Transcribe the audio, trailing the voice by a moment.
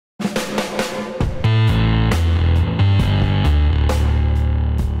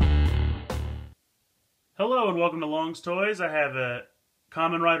and welcome to Long's Toys. I have a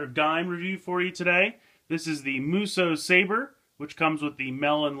Kamen Rider Gaim review for you today. This is the Musou Saber, which comes with the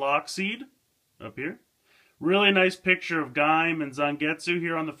Melon lock seed up here. Really nice picture of Gaim and Zangetsu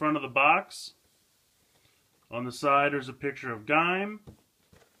here on the front of the box. On the side there's a picture of Gaim.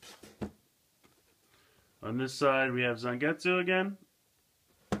 On this side we have Zangetsu again.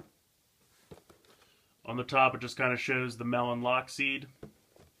 On the top it just kind of shows the Melon lock seed.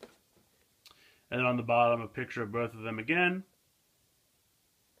 And then on the bottom, a picture of both of them again.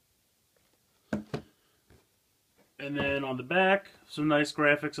 And then on the back, some nice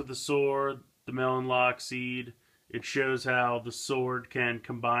graphics of the sword, the Melon lock seed. It shows how the sword can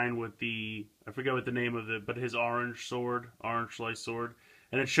combine with the, I forget what the name of it, but his orange sword, orange slice sword.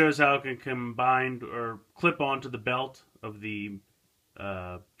 And it shows how it can combine or clip onto the belt of the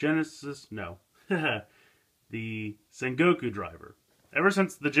Genesis, no, the Sengoku driver. Ever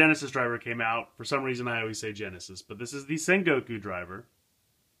since the Genesis driver came out, for some reason I always say Genesis, but this is the Sengoku driver.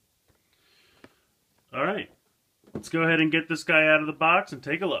 Alright, let's go ahead and get this guy out of the box and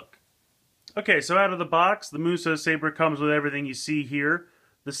take a look. Okay, so out of the box, the Musou Saber comes with everything you see here.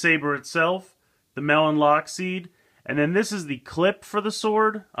 The saber itself, the Melon lock seed, and then this is the clip for the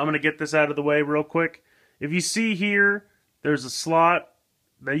sword. I'm going to get this out of the way real quick. If you see here, there's a slot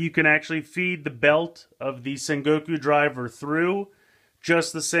that you can actually feed the belt of the Sengoku driver through,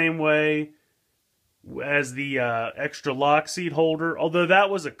 just the same way as the extra lock seed holder. Although that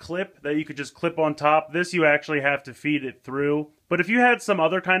was a clip that you could just clip on top. This you actually have to feed it through. But if you had some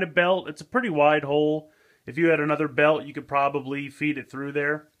other kind of belt, it's a pretty wide hole. If you had another belt, you could probably feed it through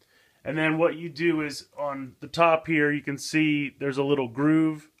there. And then what you do is on the top here, you can see there's a little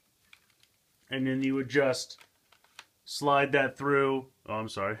groove. And then you would just slide that through. Oh, I'm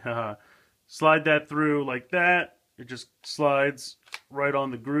sorry. Slide that through like that. It just slides right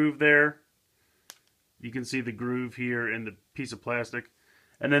on the groove there. You can see the groove here in the piece of plastic.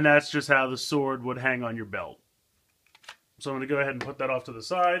 And then that's just how the sword would hang on your belt. So I'm going to go ahead and put that off to the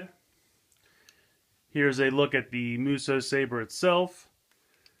side. Here's a look at the Musou Saber itself.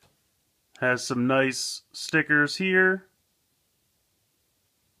 Has some nice stickers here.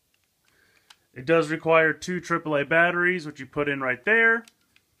 It does require 2 AAA batteries, which you put in right there.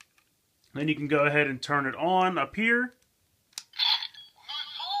 Then you can go ahead and turn it on up here.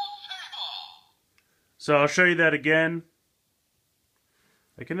 So I'll show you that again.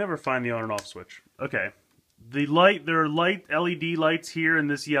 I can never find the on and off switch. Okay. There are light LED lights here in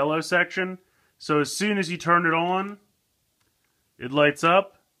this yellow section. So as soon as you turn it on, it lights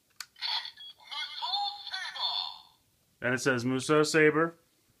up. And it says Musou Saber.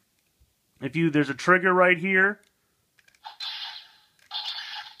 There's a trigger right here.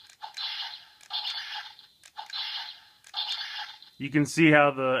 You can see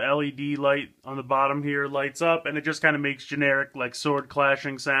how the LED light on the bottom here lights up, and it just kind of makes generic, like, sword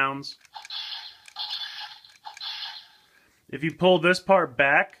clashing sounds. If you pull this part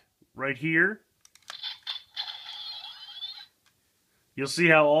back, right here, you'll see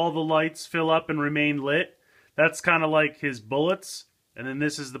how all the lights fill up and remain lit. That's kind of like his bullets, and then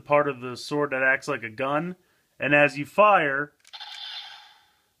this is the part of the sword that acts like a gun. And as you fire,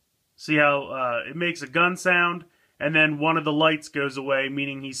 see how it makes a gun sound, and then one of the lights goes away,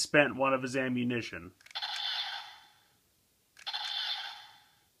 meaning he spent one of his ammunition.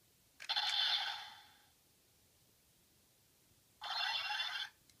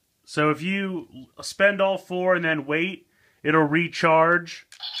 So if you spend all 4 and then wait, it'll recharge.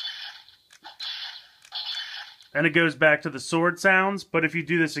 And it goes back to the sword sounds. But if you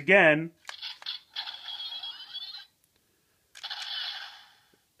do this again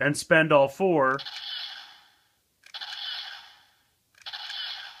and spend all 4,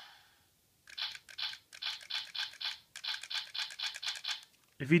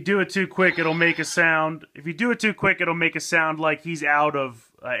 if you do it too quick, it'll make a sound. If you do it too quick, it'll make a sound like he's out of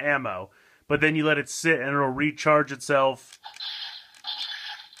ammo. But then you let it sit and it'll recharge itself.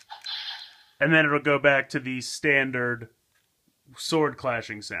 And then it'll go back to the standard sword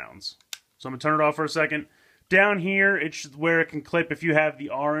clashing sounds. So I'm going to turn it off for a second. Down here, it's where it can clip. If you have the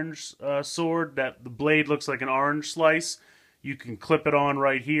orange sword, that the blade looks like an orange slice, you can clip it on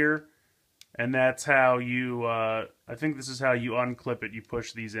right here. And that's how you, I think this is how you unclip it. You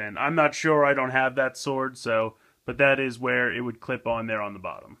push these in. I'm not sure. I don't have that sword, so, but that is where it would clip on there on the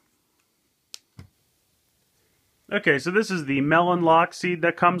bottom. Okay, so this is the Melon lock seed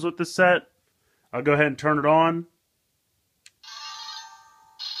that comes with the set. I'll go ahead and turn it on.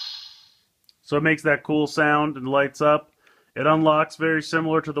 So it makes that cool sound and lights up. It unlocks very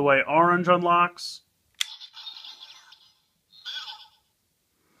similar to the way orange unlocks.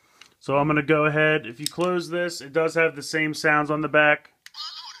 So I'm going to go ahead, if you close this, it does have the same sounds on the back.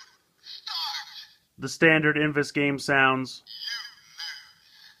 The standard Invis game sounds.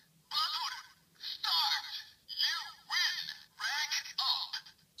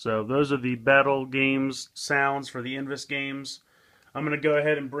 So those are the battle games sounds for the Invis games. I'm going to go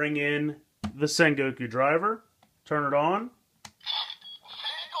ahead and bring in the Sengoku driver. Turn it on.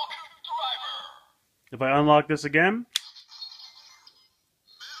 If I unlock this again.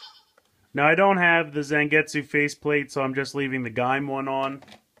 Now I don't have the Zangetsu faceplate, so I'm just leaving the Gaim one on.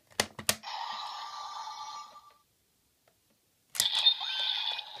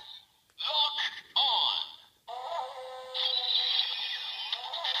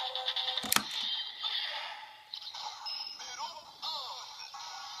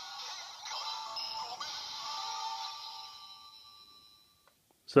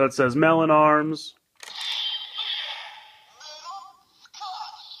 So it says Melon arms.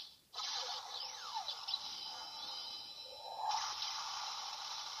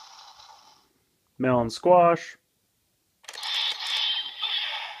 Melon squash.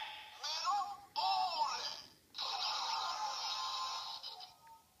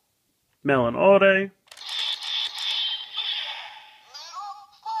 Melon ore.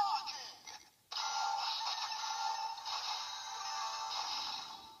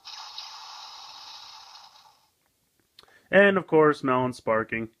 And of course, Melon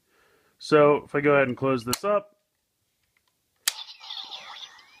sparking. So if I go ahead and close this up.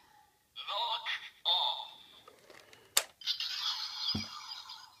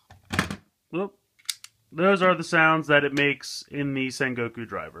 Well, those are the sounds that it makes in the Sengoku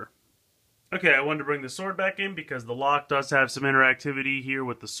driver. Okay, I wanted to bring the sword back in because the lock does have some interactivity here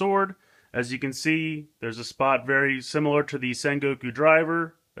with the sword. As you can see, there's a spot very similar to the Sengoku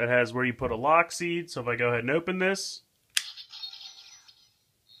driver that has where you put a lock seed. So if I go ahead and open this,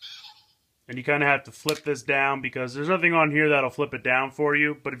 and you kind of have to flip this down because there's nothing on here that'll flip it down for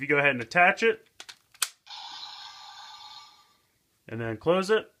you. But if you go ahead and attach it, and then close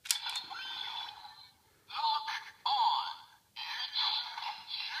it,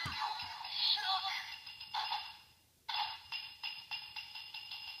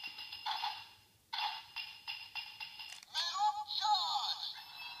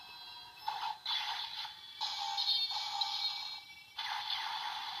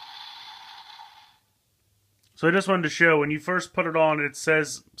 so I just wanted to show, when you first put it on, it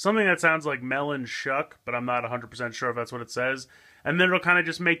says something that sounds like Melon Shuck, but I'm not 100% sure if that's what it says. And then it'll kind of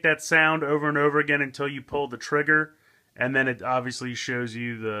just make that sound over and over again until you pull the trigger. And then it obviously shows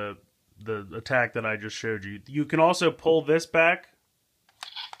you the attack that I just showed you. You can also pull this back.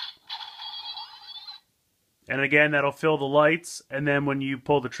 And again, that'll fill the lights. And then when you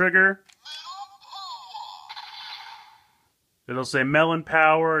pull the trigger, it'll say Melon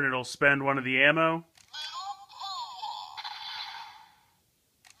Power, and it'll spend one of the ammo.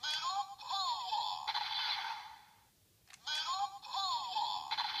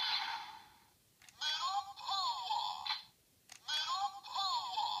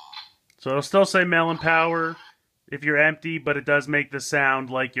 So it'll still say Melon Power if you're empty, but it does make the sound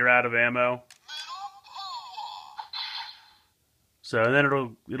like you're out of ammo. So and then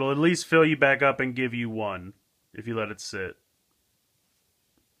it'll at least fill you back up and give you one if you let it sit.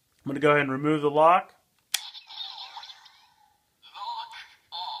 I'm going to go ahead and remove the lock.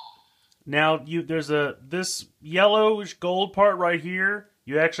 Now there's this yellowish gold part right here.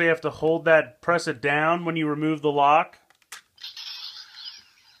 You actually have to hold that, press it down when you remove the lock.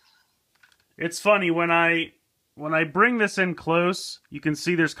 It's funny, when I bring this in close, you can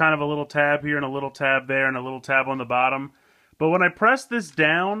see there's kind of a little tab here and a little tab there and a little tab on the bottom. But when I press this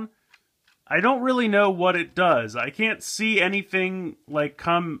down, I don't really know what it does. I can't see anything like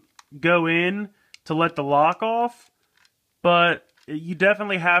go in to let the lock off, but you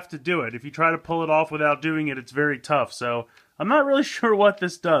definitely have to do it. If you try to pull it off without doing it, it's very tough. So I'm not really sure what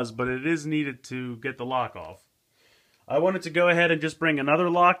this does, but it is needed to get the lock off. I wanted to go ahead and just bring another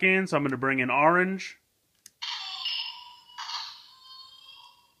lock in, so I'm going to bring in orange.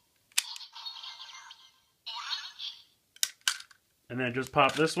 And then just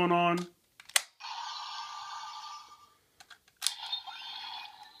pop this one on.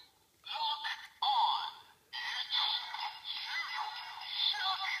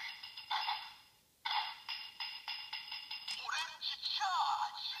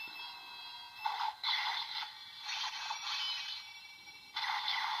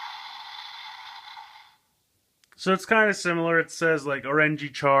 So it's kind of similar. It says like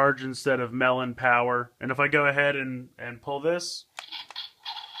Orangey Charge instead of Melon Power. And if I go ahead and pull this,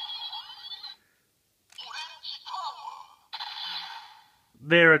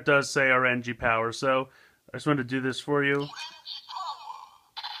 there it does say RNG power, so I just wanted to do this for you.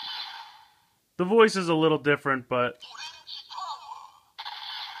 The voice is a little different, but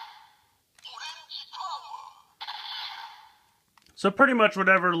so pretty much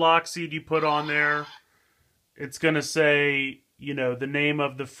whatever lock seed you put on there, it's going to say, you know, the name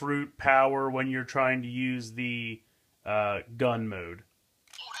of the fruit power when you're trying to use the gun mode.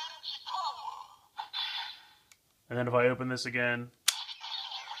 And then if I open this again,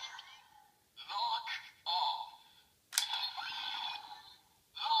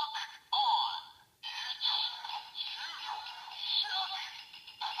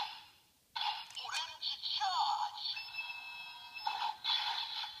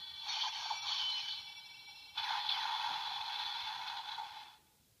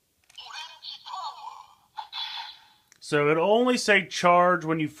 so it'll only say charge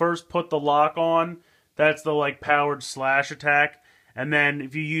when you first put the lock on. That's the like powered slash attack. And then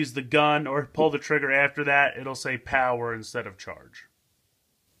if you use the gun or pull the trigger after that, it'll say power instead of charge.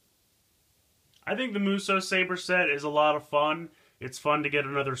 I think the Musou Saber set is a lot of fun. It's fun to get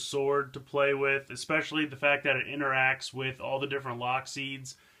another sword to play with, especially the fact that it interacts with all the different lock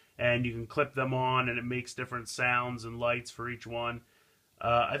seeds and you can clip them on and it makes different sounds and lights for each one.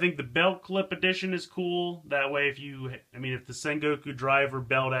 I think the belt clip edition is cool. That way if the Sengoku driver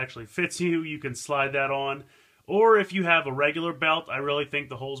belt actually fits you, you can slide that on. Or if you have a regular belt, I really think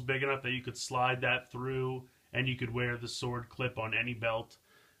the hole's big enough that you could slide that through and you could wear the sword clip on any belt.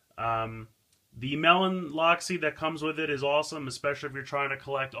 The Melon lock seed that comes with it is awesome, especially if you're trying to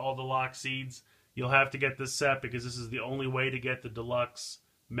collect all the lock seeds. You'll have to get this set because this is the only way to get the deluxe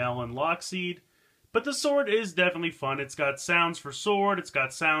Melon lock seed. But the sword is definitely fun. It's got sounds for sword, it's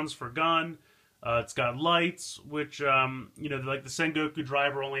got sounds for gun, it's got lights, which, like the Sengoku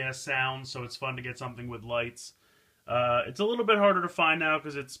driver only has sounds, so it's fun to get something with lights. It's a little bit harder to find now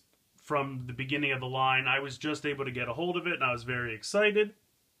because it's from the beginning of the line. I was just able to get a hold of it, and I was very excited.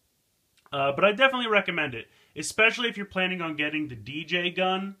 But I definitely recommend it, especially if you're planning on getting the DJ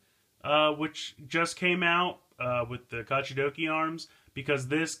gun, which just came out with the Kachidoki arms, because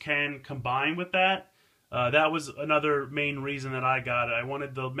this can combine with that. That was another main reason that I got it. I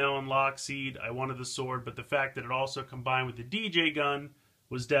wanted the Melon lock seed, I wanted the sword, but the fact that it also combined with the DJ gun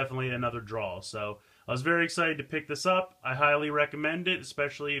was definitely another draw. So I was very excited to pick this up. I highly recommend it,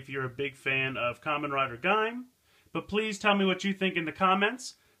 especially if you're a big fan of Kamen Rider Gaim. But please tell me what you think in the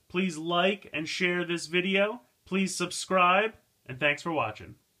comments. Please like and share this video. Please subscribe, and thanks for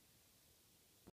watching.